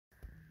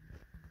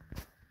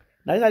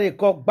Now they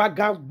call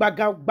bagam,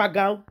 bagam,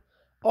 bagam.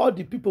 All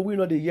the people we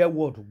know the hear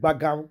word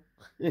bagam.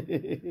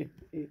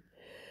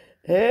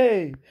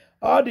 Hey,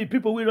 all the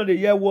people we know the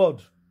hear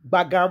word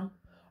bagam.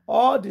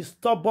 All the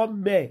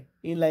stubborn men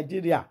in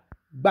Nigeria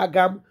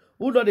bagam.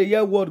 Who know the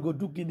hear word go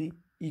do guinea?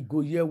 He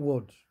go hear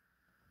word.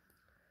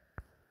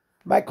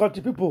 My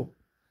country people,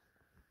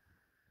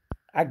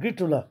 I greet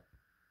una.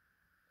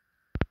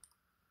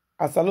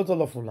 I salute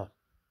all of una.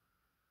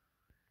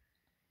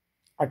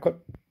 I cut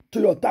to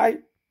your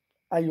time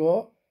and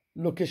your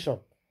location.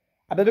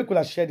 I beg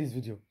you share this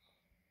video.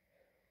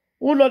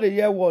 Who know the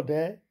hear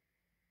word,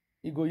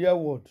 you go hear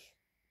word.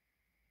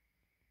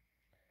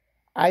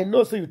 I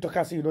know so you talk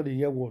and say you know the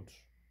hear word.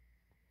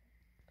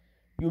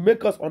 You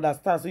make us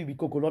understand so you be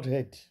coconut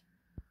head.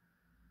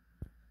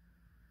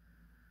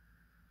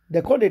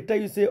 They come they tell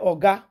you say,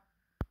 Oga,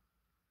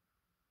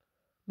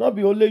 not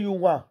be only you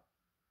one.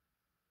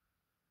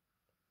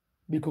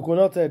 Be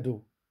coconut head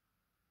though.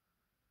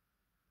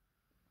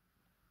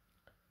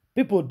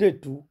 People dey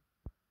too.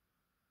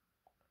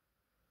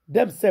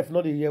 Themselves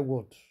not the hear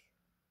word.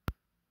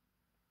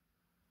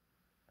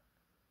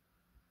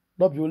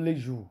 Not be only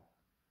you.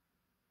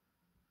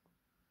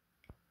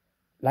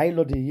 Like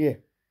not the hear.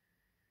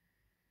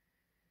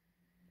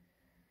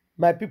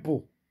 My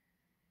people.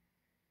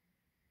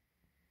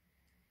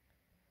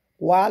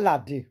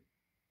 Wahala dey.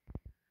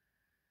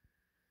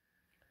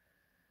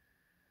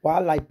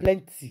 Wahala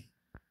plenty.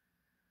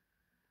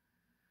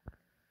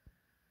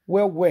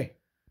 Well.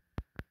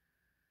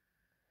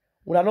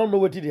 When I don't know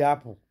what did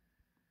happen.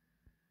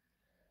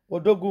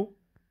 Odogu,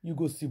 you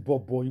go see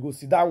Bobo, you go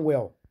sit down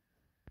well.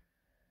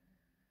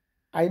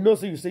 I know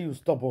so you say you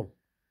stubborn.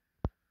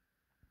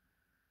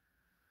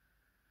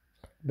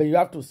 But you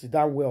have to sit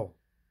down well.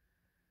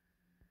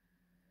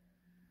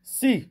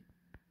 See.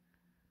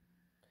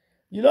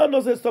 You don't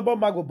know say stubborn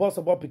man go born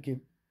stubborn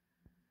pikin.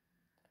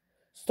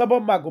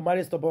 Stubborn man go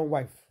marry stubborn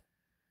wife.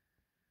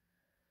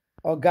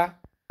 Oga,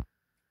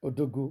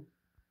 Odogu,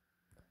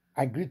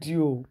 I greet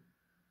you.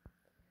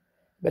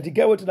 But you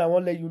get what I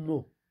want to let you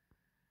know.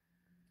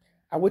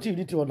 And what you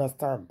need to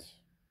understand.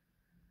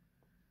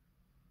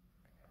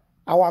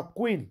 Our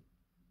queen,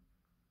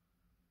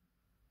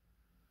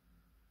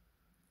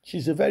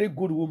 she's a very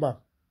good woman.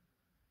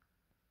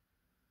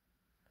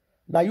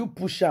 Now you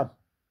push her.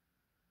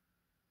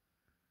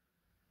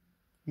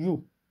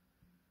 Now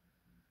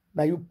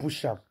you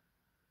push her.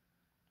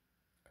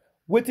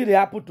 What did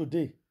happen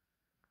today?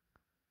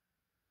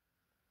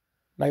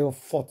 Now your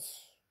fault.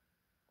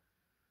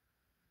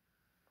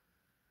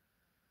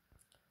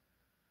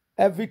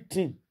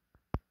 Everything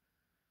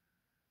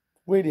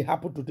when it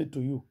happen today to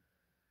you,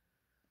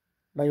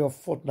 now your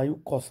fault, now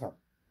you cause her.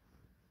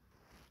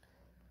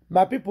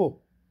 My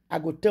people, I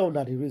go tell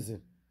you the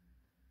reason.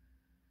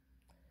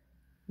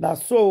 Now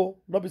so,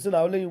 not be saying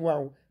I only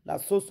one, now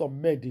so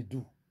some men they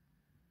do.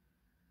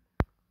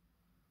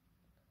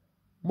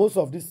 Most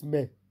of these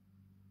men,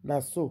 now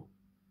so,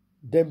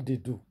 them they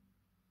do.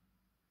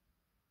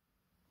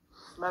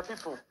 My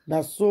people.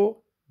 Now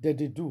so, they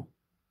do.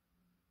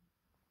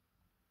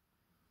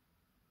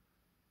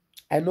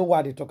 I know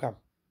why they talk am.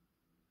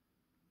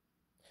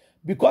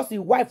 Because his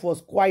wife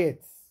was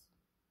quiet.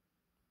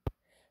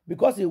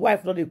 Because his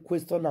wife not a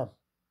question am.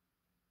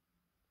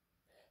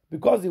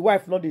 Because the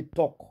wife not a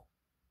talk.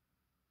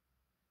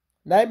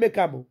 Now he make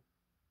am.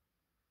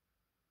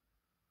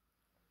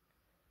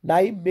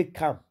 Now he make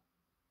am.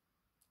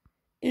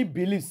 He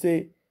believe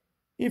say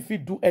if he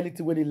do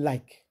anything when he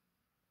like,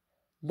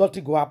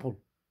 nothing go happen.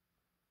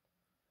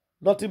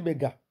 Nothing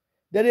mega.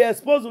 Then they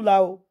expose you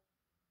now.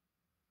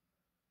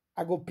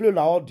 I go play on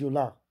audio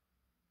now.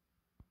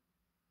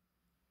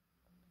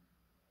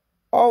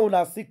 All on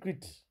a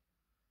secret.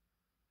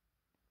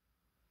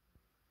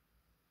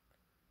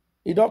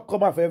 It don't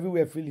come out for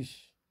everywhere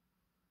foolish.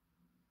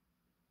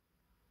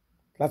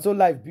 That's all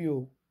life be.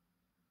 Oh.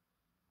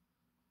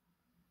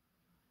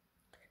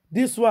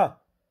 This one,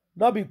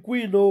 not be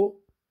queen, no.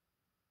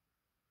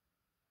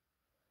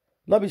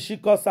 Not be she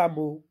cause am,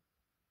 oh.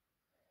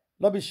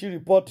 Not be she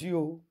report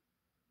you.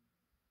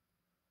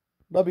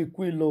 Not be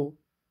queen, no.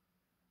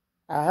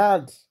 Her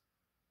hand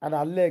and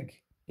her leg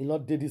will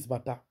not do this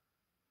matter.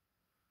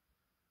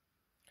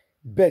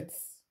 But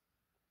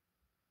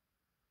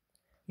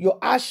your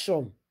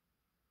action,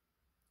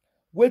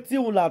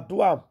 wetin una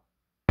do am.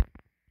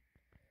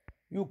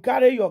 You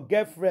carry your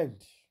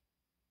girlfriend.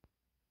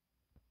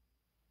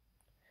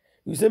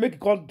 You say make you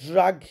come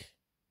drag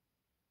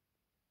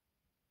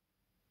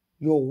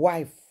your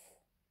wife.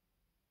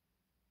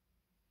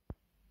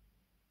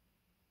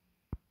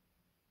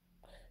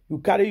 You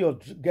carry your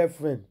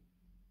girlfriend.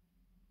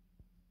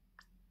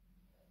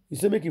 You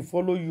say make him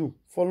follow you.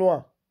 Follow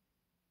her.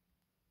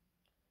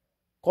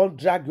 Come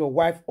drag your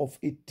wife of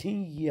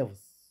 18 years.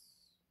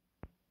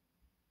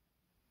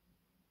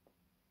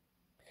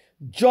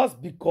 Just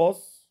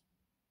because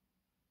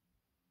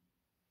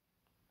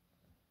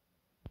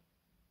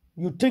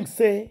you think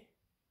say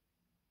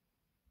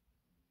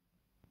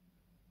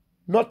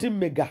nothing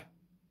mega.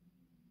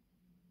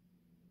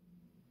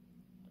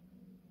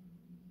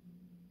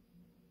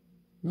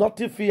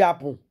 Nothing fit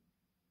happen.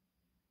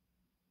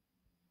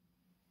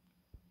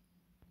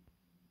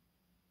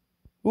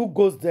 Who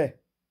goes there?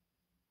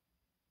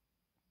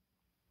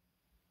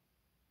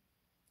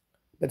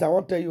 But I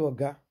want to tell you,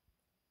 Oga,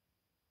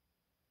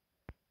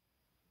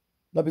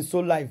 not be so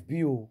life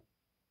be o.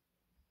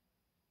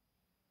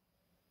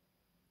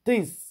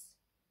 Things,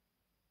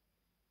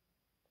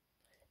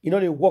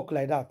 they work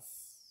like that.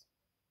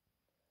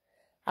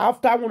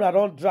 After when I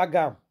don't drag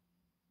am,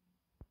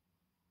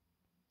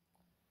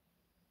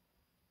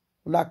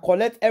 when I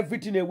collect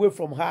everything away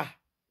from her,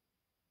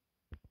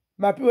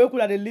 my people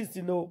could have the list,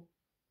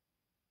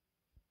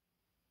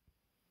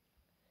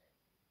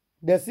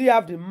 they still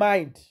have the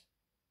mind.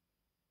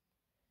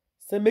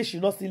 Say make she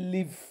not still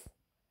live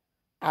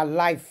her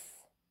life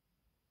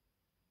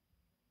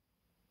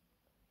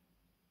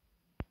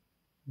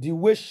the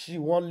way she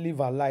won't live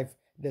her life.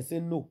 They say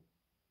no.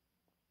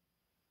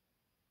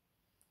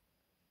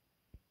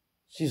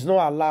 She's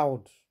not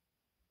allowed.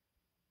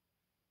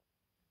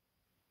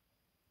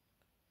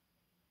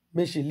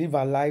 Make she live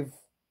her life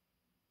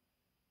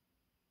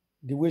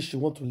the way she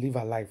want to live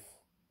her life.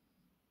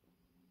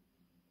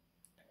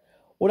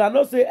 When I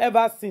not say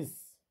ever since,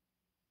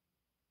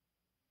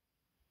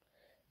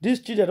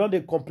 these children don't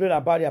they complain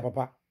about their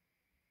papa.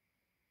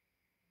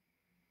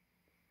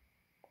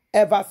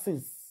 Ever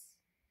since.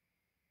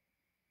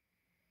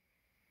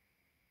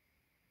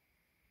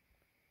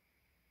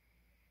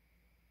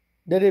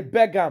 They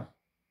beg him.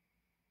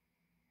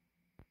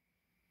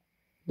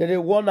 They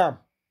warn him.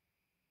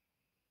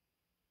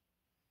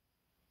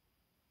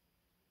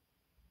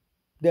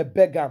 They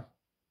beg him.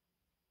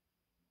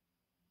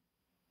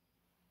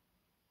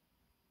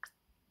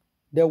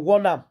 They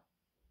warn him.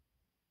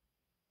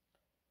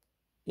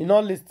 He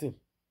not listen.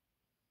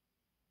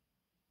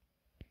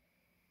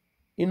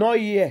 He not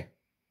hear.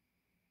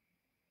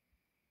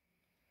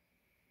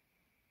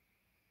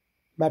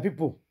 My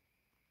people.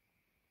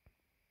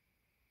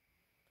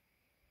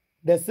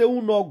 They say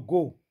who not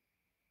go.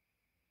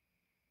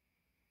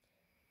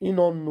 He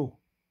not know.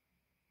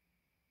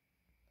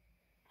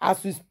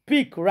 As we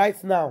speak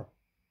right now,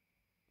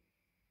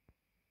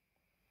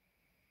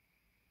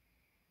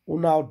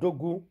 una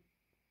odogu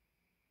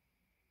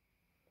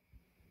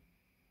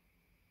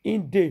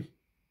in day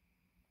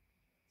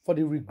for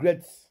the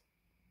regrets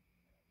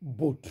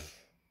boat.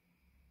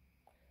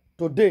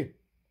 Today,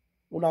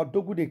 una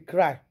odogu they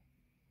cry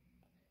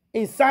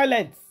in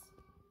silence.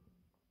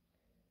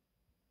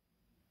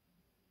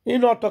 He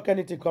not talk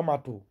anything come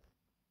at all.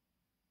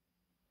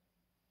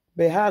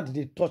 But hand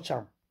they touch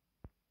him.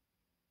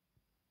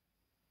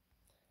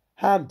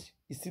 Hand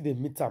you see they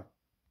meet him.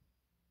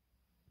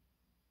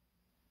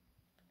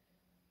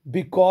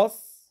 Because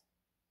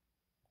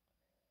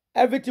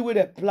everything with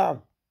a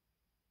plan,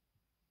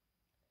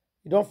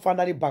 you don't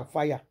finally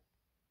backfire.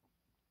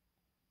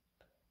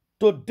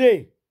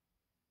 Today,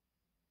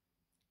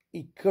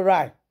 he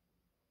cry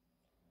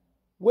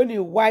when his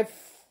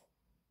wife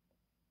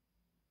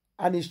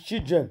and his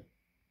children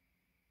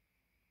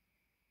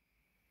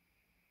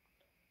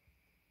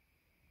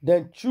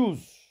then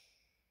choose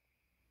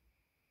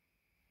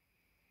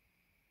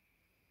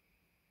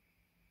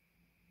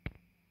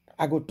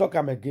I go talk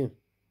him again.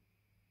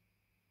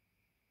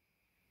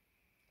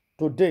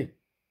 Today,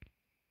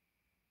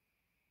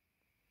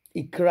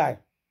 he cry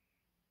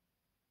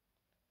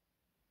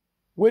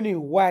when his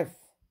wife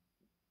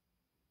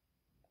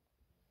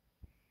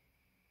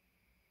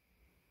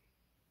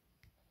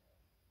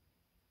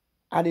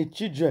and his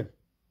children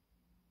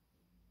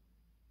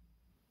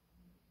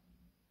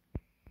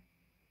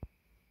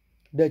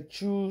they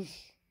choose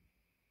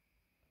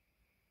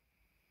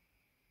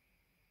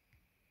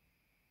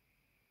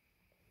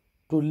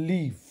to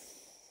leave.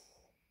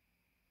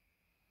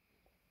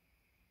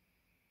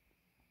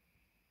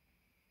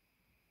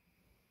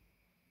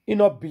 He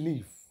not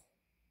believe.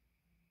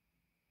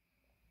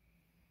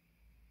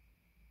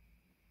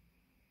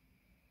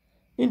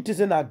 It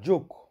isn't a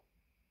joke.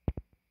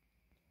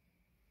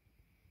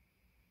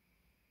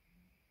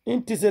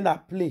 It isn't a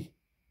play.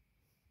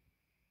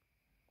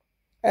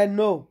 And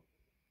no,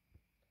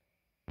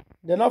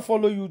 they not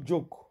follow you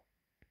joke.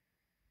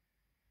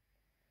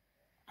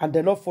 And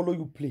they not follow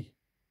you play.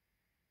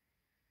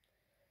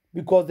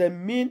 Because they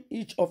mean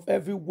each of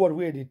every word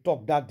where they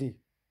talk that day.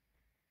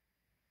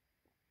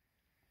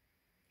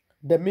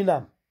 They mean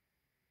them.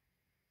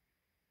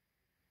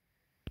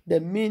 They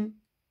mean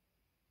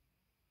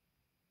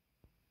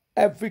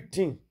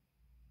everything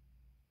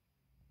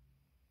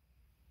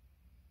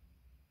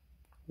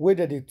where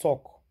they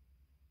talk.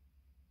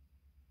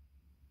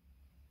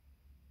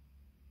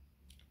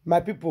 My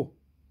people,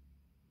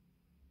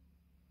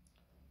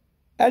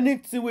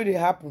 anything where they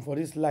happen for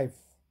this life,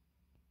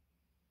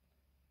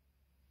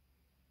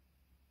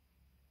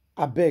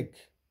 I beg.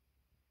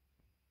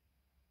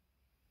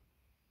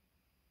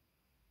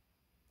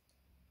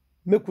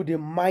 Make we dey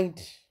mind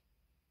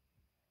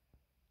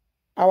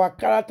our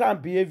character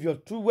and behavior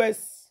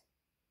towards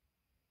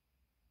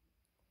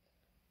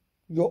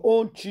your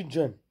own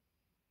children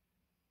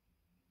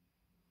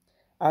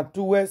and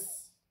towards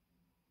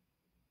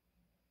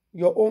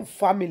your own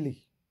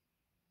family.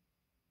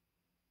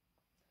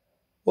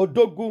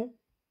 Odogu,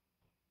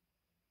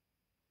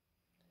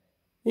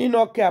 he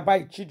not care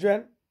about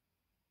children.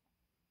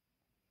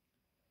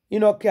 He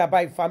not care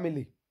about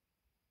family.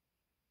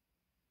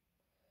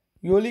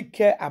 You only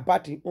care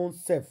about your own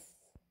self.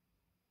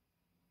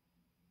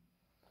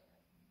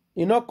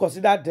 You not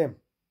consider them.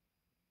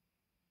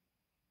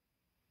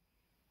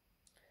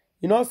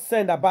 You not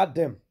send about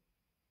them.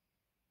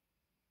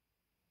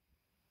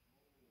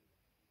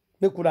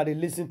 Make una dey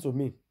listen to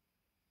me.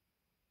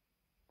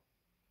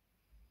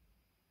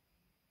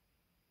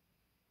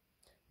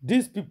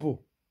 These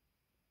people,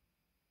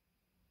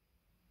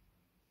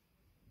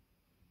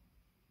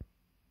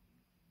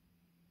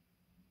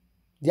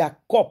 their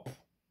cup,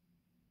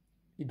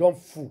 it don't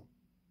full.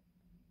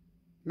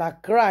 Now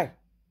cry,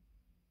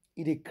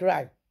 it dey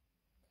cry.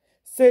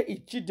 Say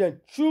it children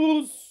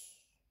choose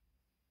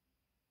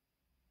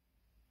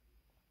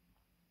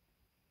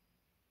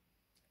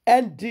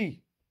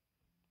ND,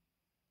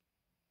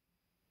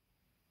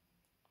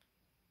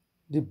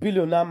 the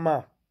billionaire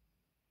man.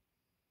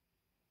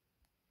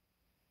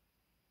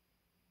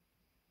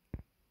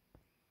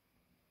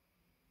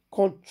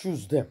 Can't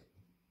choose them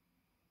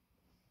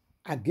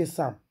against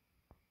them.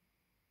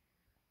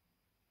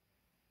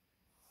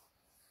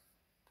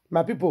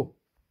 My people,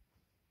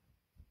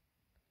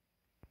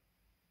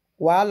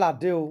 wahala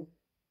dey o.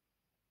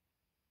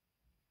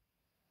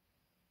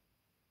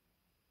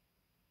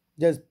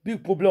 There's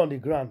big problem on the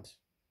ground.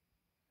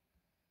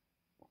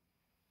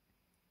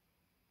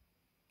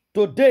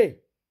 Today,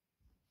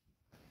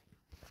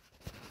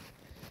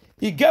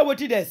 you get what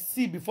they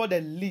see before they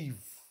leave.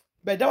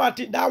 But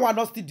that one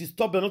not still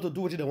disturb them not to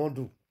do what they want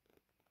to do.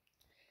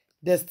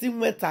 They still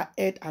went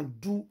ahead and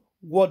do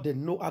what they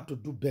know how to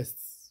do best.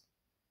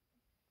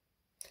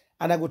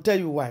 And I will tell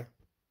you why.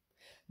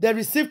 They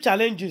receive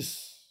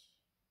challenges.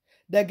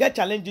 They get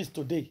challenges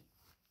today.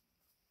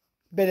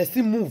 But they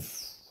still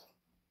move.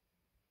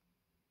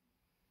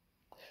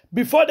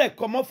 Before they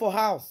come up for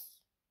house,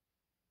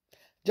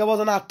 there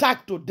was an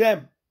attack to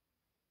them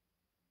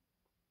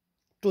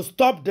to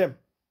stop them.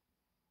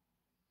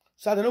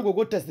 So they don't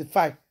go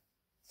testify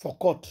for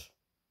court.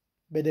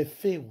 But they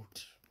failed.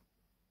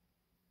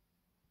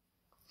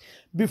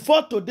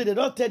 Before today, they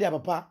don't tell their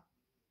papa,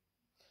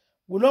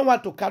 we don't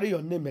want to carry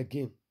your name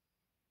again.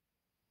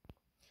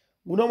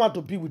 We don't want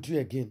to be with you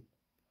again.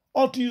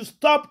 Until you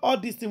stop all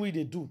these things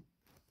they do.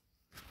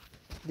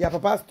 Their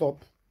papa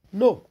stop?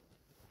 No.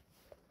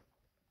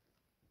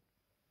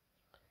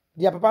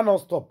 Their papa not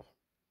stop.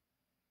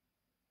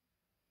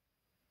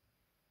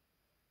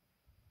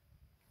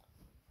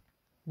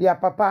 Their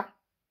papa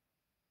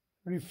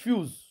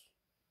refuse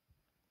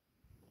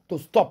to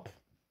stop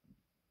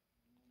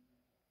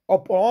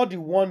upon all the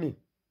warning.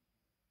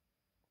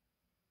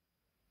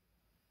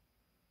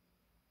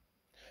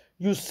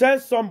 You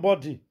send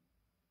somebody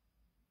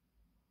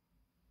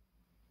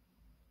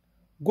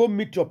go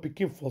meet your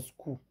pikin for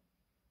school.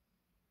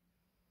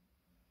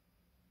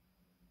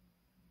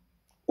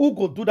 Who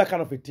go do that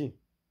kind of a thing?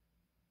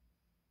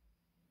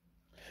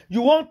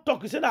 You won't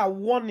talk, you say that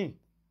warning.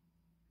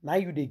 Now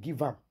you they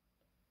give am.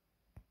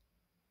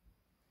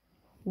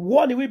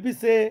 Warning will be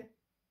say,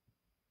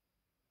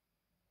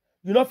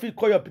 you not feel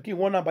call your pikin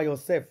one by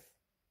yourself.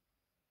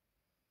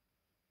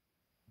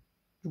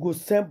 You go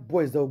send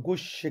boys that will go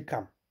shake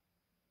am.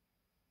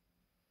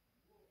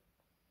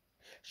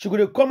 She go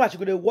to come and she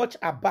go to watch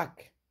her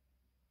back.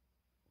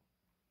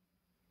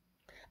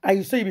 And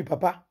you say you be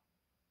papa.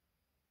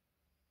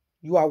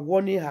 You are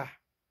warning her.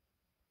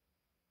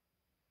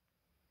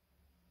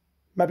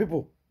 My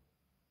people.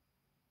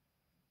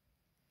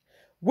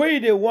 Where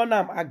they warn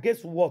them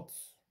against what?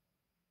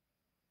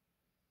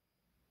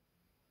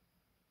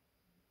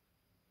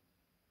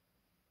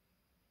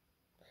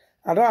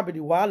 I don't have the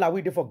wahala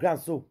we dey for grand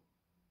so.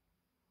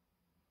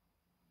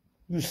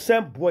 You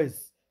send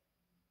boys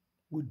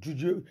with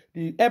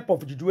the help of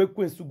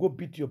judyaustin to go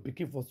beat your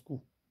pikin for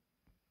school.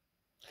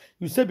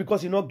 You say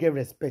because you not get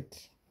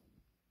respect.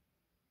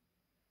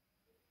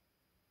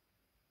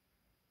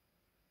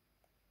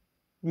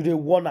 You dey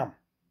warn am.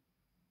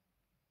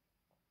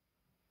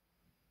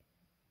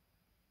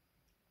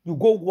 You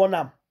go warn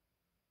am.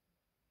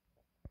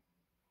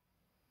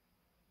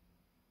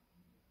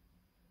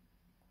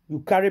 You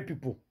carry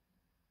people.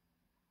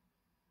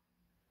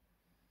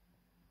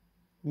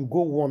 You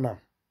go warn am.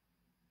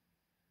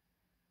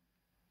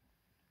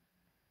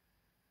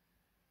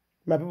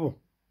 My people,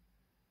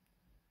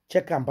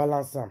 check and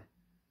balance am.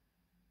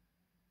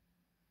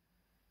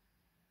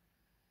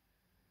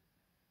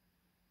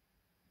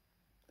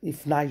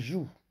 If na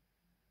you,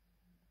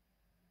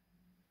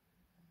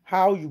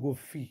 how you go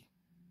feel?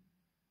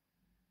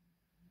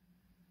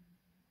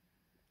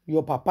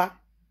 Your papa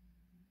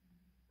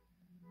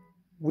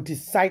with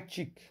his side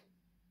chick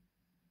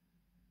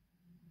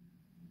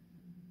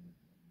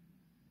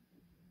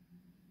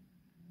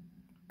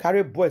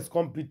carry boys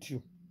come beat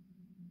you.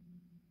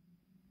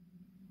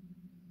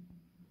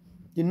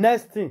 The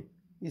next thing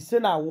is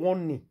saying I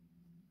warning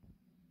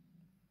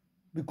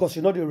because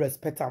you know they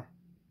respect him.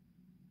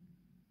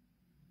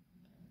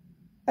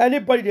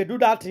 Anybody they do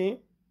that thing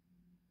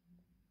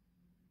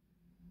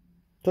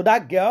to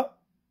that girl,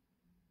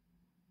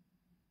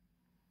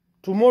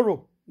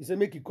 tomorrow, he say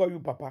make he call you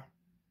papa.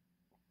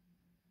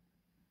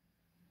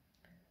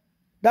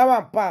 That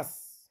one pass.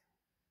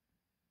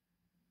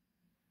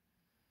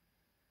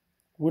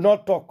 We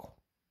not talk.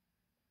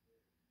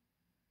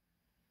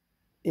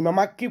 Him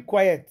mama keep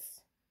quiet.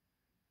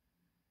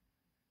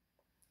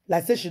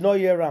 Like say she not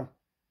hear him.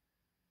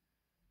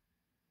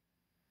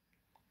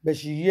 But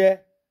she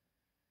hear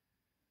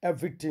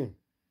everything.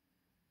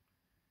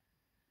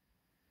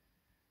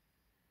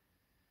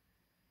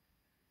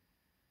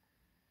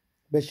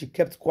 But she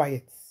kept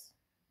quiet.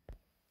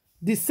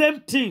 The same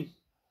thing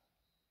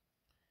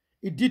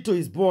he did to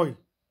his boy.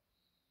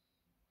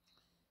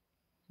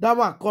 That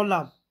one call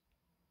him.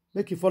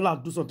 Make him fall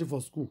and do something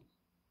for school.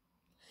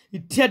 He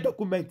tear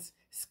documents,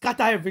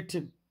 scatter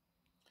everything.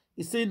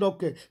 He saying,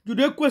 okay, you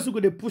don't question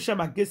going to push him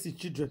against his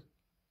children.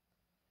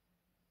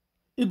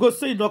 He go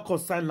say he not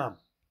concern them.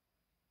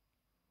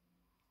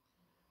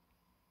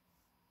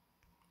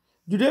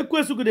 You don't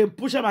question going to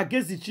push him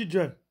against his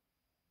children.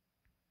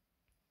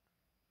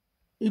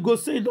 He go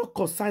say he not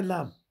concern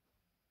them.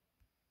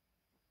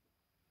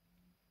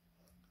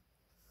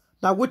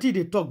 Now what did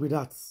they talk with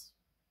that?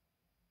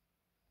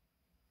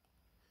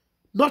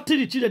 Nothing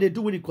the children they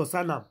do when it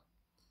concern them.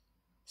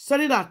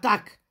 Sending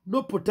attack,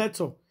 no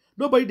protection.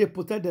 Nobody they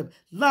protect them.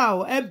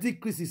 Now MD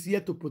Chris is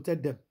here to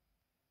protect them.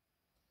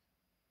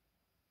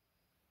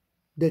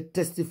 They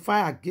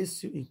testify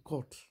against you in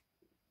court.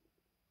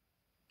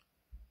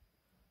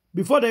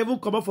 Before they even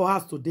come up for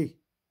us today.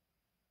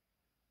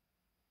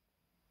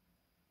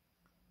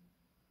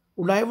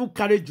 Una even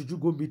carry Juju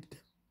go meet them.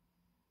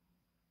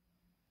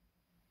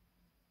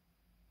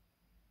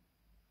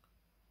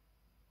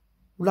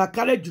 Una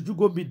carry Juju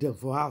go meet them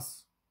for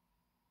us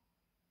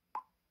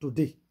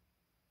today.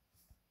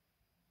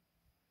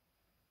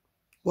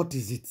 What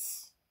is it?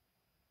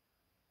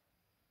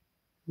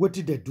 What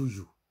did they do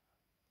you?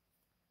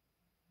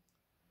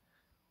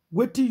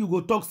 What did you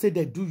go talk say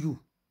they do you?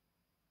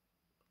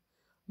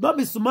 Not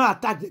be small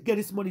attack they get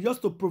this money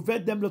just to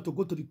prevent them not to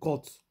go to the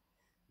court.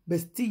 But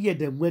still yet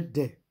them went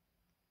there.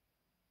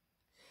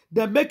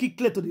 They make it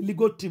clear to the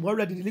legal team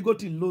already. The legal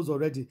team knows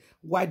already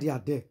why they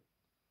are there.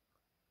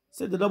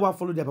 Say they don't want to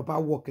follow their papa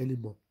work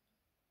anymore.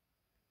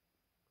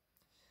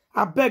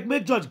 I beg, may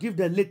judge give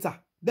them later.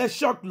 They're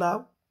shocked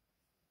now.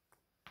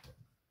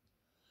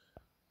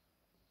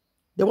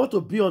 They want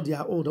to be on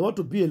their own. They want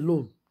to be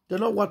alone. They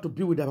don't want to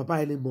be with their papa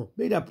anymore.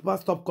 Make their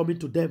papa stop coming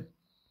to them.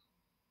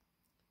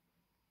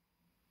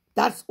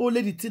 That's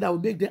only the thing that will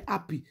make them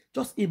happy.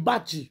 Just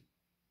imagine.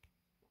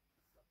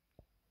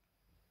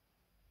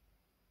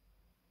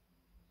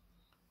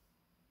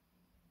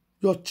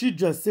 Your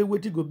children say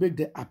what you go make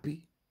them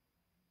happy.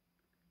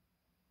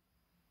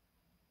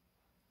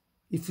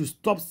 If you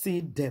stop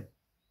seeing them.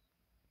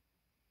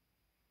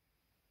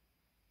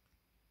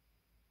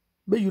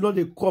 May you know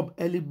they come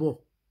anymore.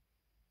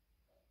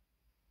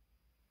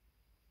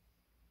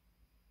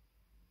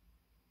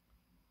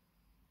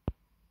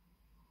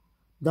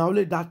 Now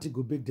only that thing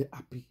will make them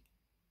happy.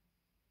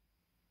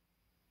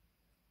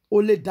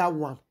 Only that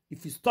one.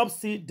 If you stop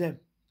seeing them,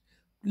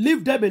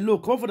 leave them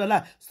alone. Come for the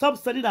life. Stop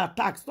sending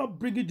attacks. Stop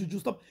bringing juju.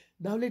 Stop.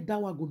 Now only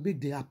that one will make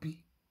them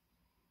happy.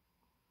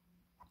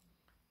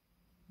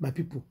 My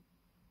people.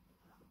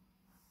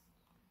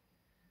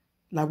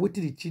 Like what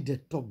did the children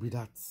talk with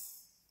that?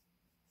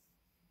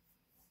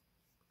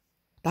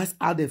 That's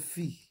how they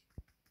feel.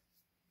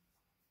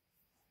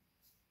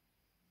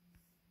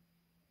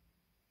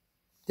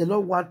 They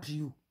don't want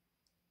you.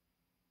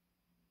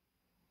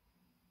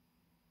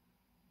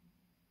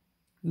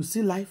 You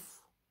see life?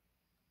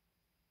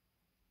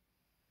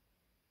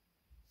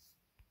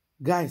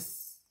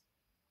 Guys,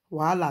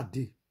 wahala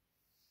dey.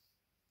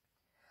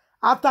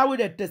 After we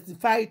they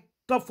testify,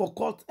 talk for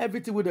court,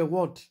 everything we they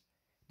want,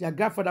 their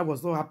grandfather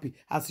was not happy,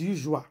 as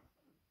usual.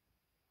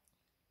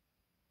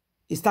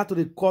 He started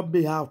to call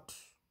me out.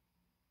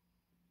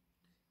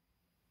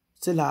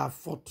 Say I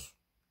fought.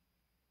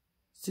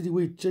 See the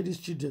way he trained his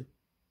children.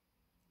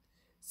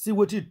 See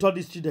what he turned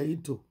his children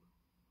into.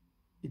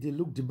 If they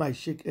look the man,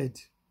 shake head.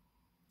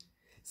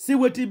 See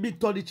what he me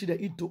turn his children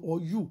into,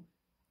 or you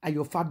and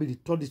your family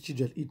turn his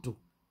children into.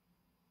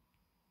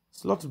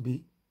 It's not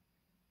me.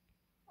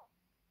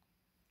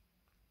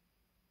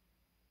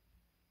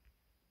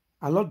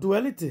 I'll not do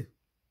anything.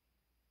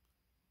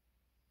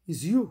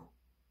 It's you.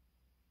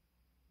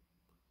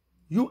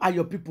 You and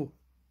your people.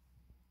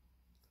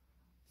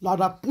 Now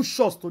that push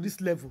us to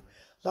this level.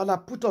 Now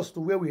that put us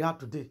to where we are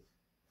today.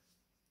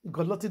 It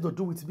got nothing to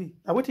do with me.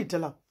 Now what did he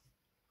tell him?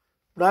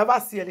 But I never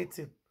see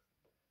anything.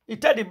 He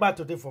tell the man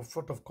today for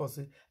front of course.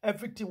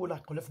 Everything will I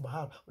collect from my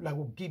hand, will I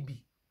will give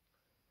me.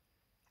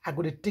 I'm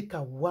going to take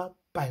her one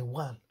by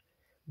one.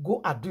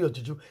 Go and do your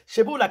juju.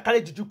 Shebe will I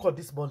carry juju call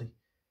this morning.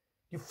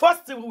 The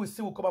first thing we will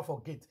see will come out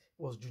for gate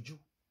was juju.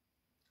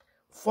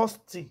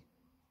 First thing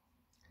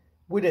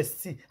we they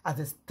see as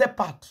a step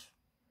out.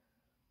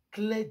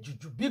 Clear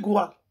juju. Big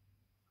one.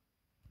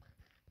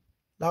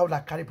 Now will I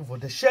carry proof for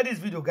them. Share this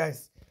video,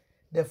 guys.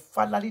 They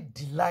finally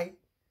deny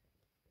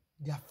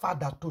their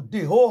father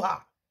today.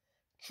 Oh,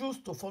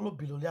 choose to follow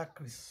billionaire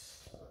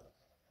Chris.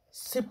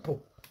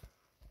 Simple.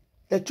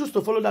 They choose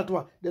to follow that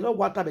one. They don't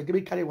want time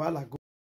again carry while I go.